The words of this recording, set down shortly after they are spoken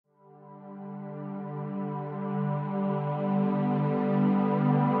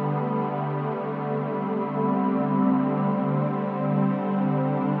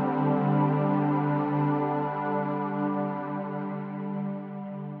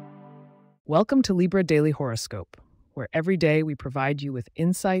Welcome to Libra Daily Horoscope, where every day we provide you with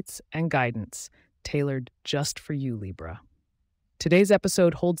insights and guidance tailored just for you, Libra. Today's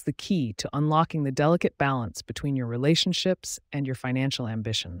episode holds the key to unlocking the delicate balance between your relationships and your financial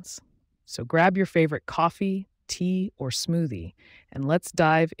ambitions. So grab your favorite coffee, tea, or smoothie, and let's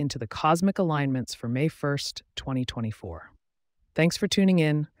dive into the cosmic alignments for May 1st, 2024. Thanks for tuning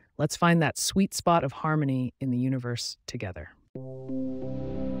in. Let's find that sweet spot of harmony in the universe together.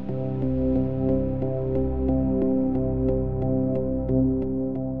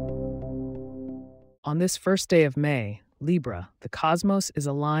 On this first day of May, Libra, the cosmos is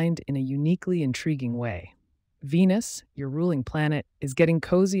aligned in a uniquely intriguing way. Venus, your ruling planet, is getting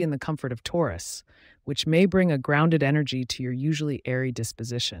cozy in the comfort of Taurus, which may bring a grounded energy to your usually airy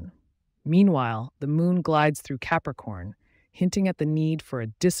disposition. Meanwhile, the moon glides through Capricorn, hinting at the need for a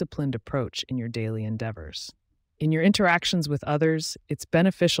disciplined approach in your daily endeavors. In your interactions with others, it's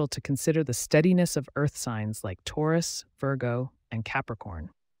beneficial to consider the steadiness of earth signs like Taurus, Virgo, and Capricorn.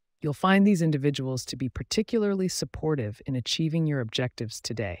 You'll find these individuals to be particularly supportive in achieving your objectives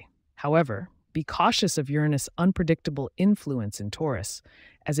today. However, be cautious of Uranus' unpredictable influence in Taurus,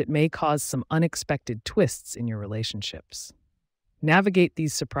 as it may cause some unexpected twists in your relationships. Navigate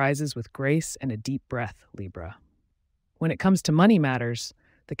these surprises with grace and a deep breath, Libra. When it comes to money matters,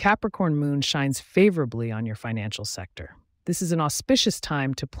 the Capricorn moon shines favorably on your financial sector. This is an auspicious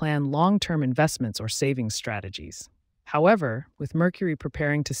time to plan long-term investments or savings strategies. However, with Mercury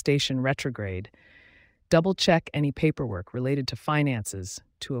preparing to station retrograde, double-check any paperwork related to finances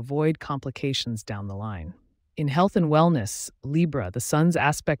to avoid complications down the line. In health and wellness, Libra, the Sun's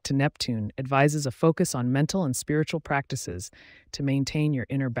aspect to Neptune, advises a focus on mental and spiritual practices to maintain your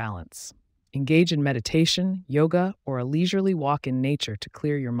inner balance. Engage in meditation, yoga, or a leisurely walk in nature to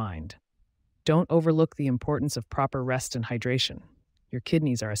clear your mind. Don't overlook the importance of proper rest and hydration. Your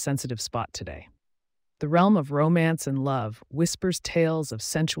kidneys are a sensitive spot today. The realm of romance and love whispers tales of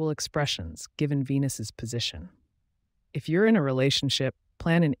sensual expressions given Venus's position. If you're in a relationship,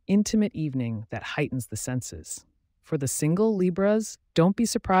 plan an intimate evening that heightens the senses. For the single Libras, don't be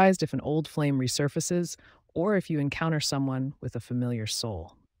surprised if an old flame resurfaces or if you encounter someone with a familiar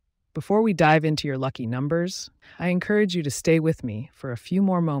soul. Before we dive into your lucky numbers, I encourage you to stay with me for a few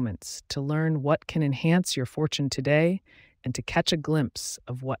more moments to learn what can enhance your fortune today and to catch a glimpse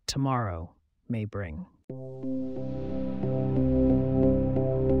of what tomorrow may bring.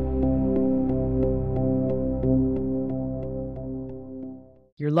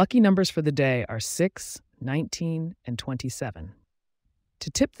 Your lucky numbers for the day are 6, 19, and 27. To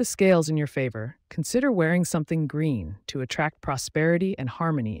tip the scales in your favor, consider wearing something green to attract prosperity and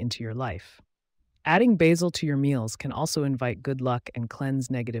harmony into your life. Adding basil to your meals can also invite good luck and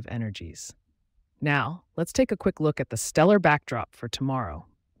cleanse negative energies. Now, let's take a quick look at the stellar backdrop for tomorrow,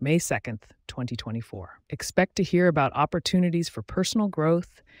 May 2nd, 2024. Expect to hear about opportunities for personal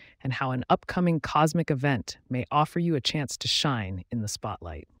growth and how an upcoming cosmic event may offer you a chance to shine in the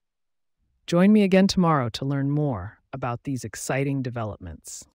spotlight. Join me again tomorrow to learn more about these exciting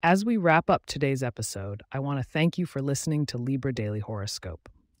developments. As we wrap up today's episode, I want to thank you for listening to Libra Daily Horoscope.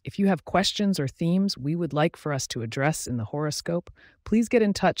 If you have questions or themes we would like for us to address in the horoscope, please get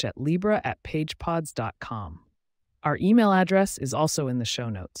in touch at libra@pagepods.com. Our email address is also in the show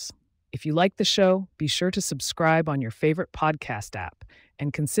notes. If you like the show, be sure to subscribe on your favorite podcast app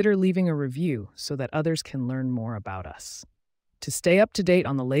and consider leaving a review so that others can learn more about us. To stay up to date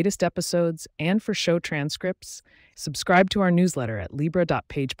on the latest episodes and for show transcripts, subscribe to our newsletter at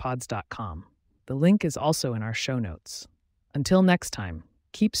libra.pagepods.com. The link is also in our show notes. Until next time,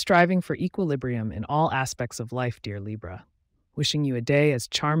 keep striving for equilibrium in all aspects of life, dear Libra. Wishing you a day as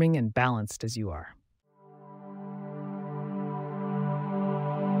charming and balanced as you are.